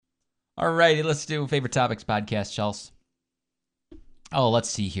All righty, let's do Favorite Topics podcast, Chelsea. Oh, let's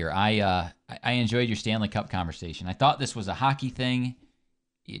see here. I enjoyed your Stanley Cup conversation. I thought this was a hockey thing.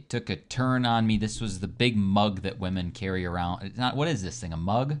 It took a turn on me. This was the big mug that women carry around. It's not. What is this thing? A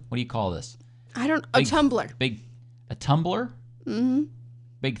mug? What do you call this? A tumbler. A tumbler? Mm-hmm.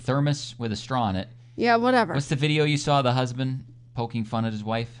 Big thermos with a straw in it. Yeah, whatever. What's the video you saw? The husband poking fun at his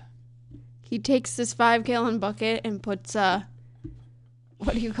wife. He takes this 5-gallon bucket and puts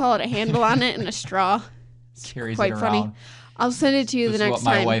what do you call it? A handle on it and a straw. It's Carries quite it around. funny. I'll send it to you This the is next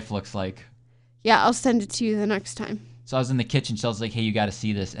what my time. wife looks like. Yeah, I'll send it to you the next time. So I was in the kitchen. Chelsea's like, "Hey, you got to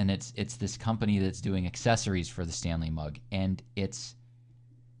see this." And it's this company that's doing accessories for the Stanley mug, and it's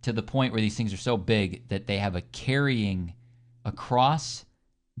to the point where these things are so big that they have a cross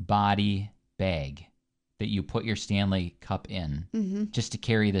body bag that you put your Stanley Cup in just to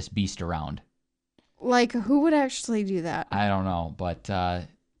carry this beast around. Like, who would actually do that? I don't know, but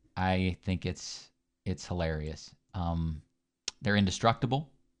I think it's hilarious. They're indestructible.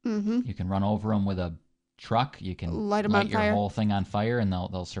 Mm-hmm. You can run over them with a truck. You can Light 'em on your fire. whole thing on fire, and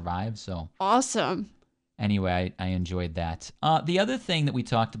they'll survive. So Awesome. anyway, I enjoyed that. The other thing that we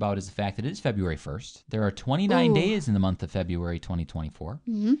talked about is the fact that it is February 1st. There are 29 days in the month of February 2024.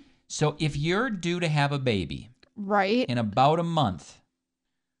 Mm-hmm. So if you're due to have a baby Right. in about a month,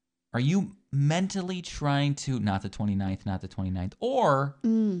 are you mentally trying to, not the 29th, or,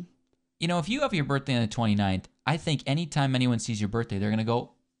 if you have your birthday on the 29th, I think anytime anyone sees your birthday, they're going to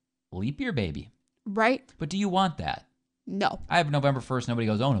go, leap year, baby. Right. But do you want that? No. I have November 1st. Nobody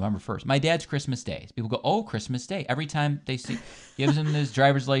goes, oh, November 1st. My dad's Christmas Day. People go, oh, Christmas Day. Every time they see, gives him his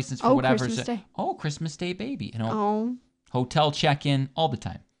driver's license for whatever. Christmas Day. Oh, Christmas Day, baby. Oh. Hotel check-in all the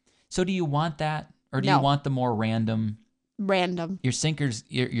time. So do you want that? Or do you No. want the more random? Random. Your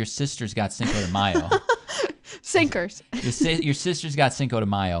sister's got Cinco de Mayo. Sinkers. Your sister's got Cinco de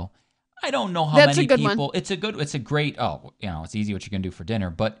Mayo. I don't know how That's many a good people. one. It's a great. Oh, it's easy what you're gonna do for dinner.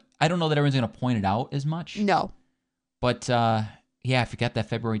 But I don't know that everyone's gonna point it out as much. No. But yeah, if you got that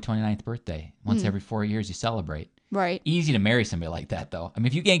February 29th birthday, once every 4 years you celebrate. Right. Easy to marry somebody like that, though. I mean,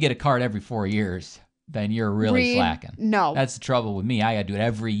 if you can't get a card every 4 years, then you're really slacking. No. That's the trouble with me. I gotta do it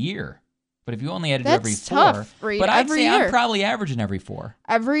every year. But if you only had to do every That's 4, tough, Reed. but I'd Every say year. I'm probably averaging every 4.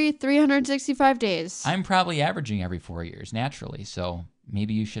 Every 365 days. I'm probably averaging every 4 years naturally. So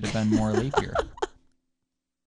maybe you should have been more leap year.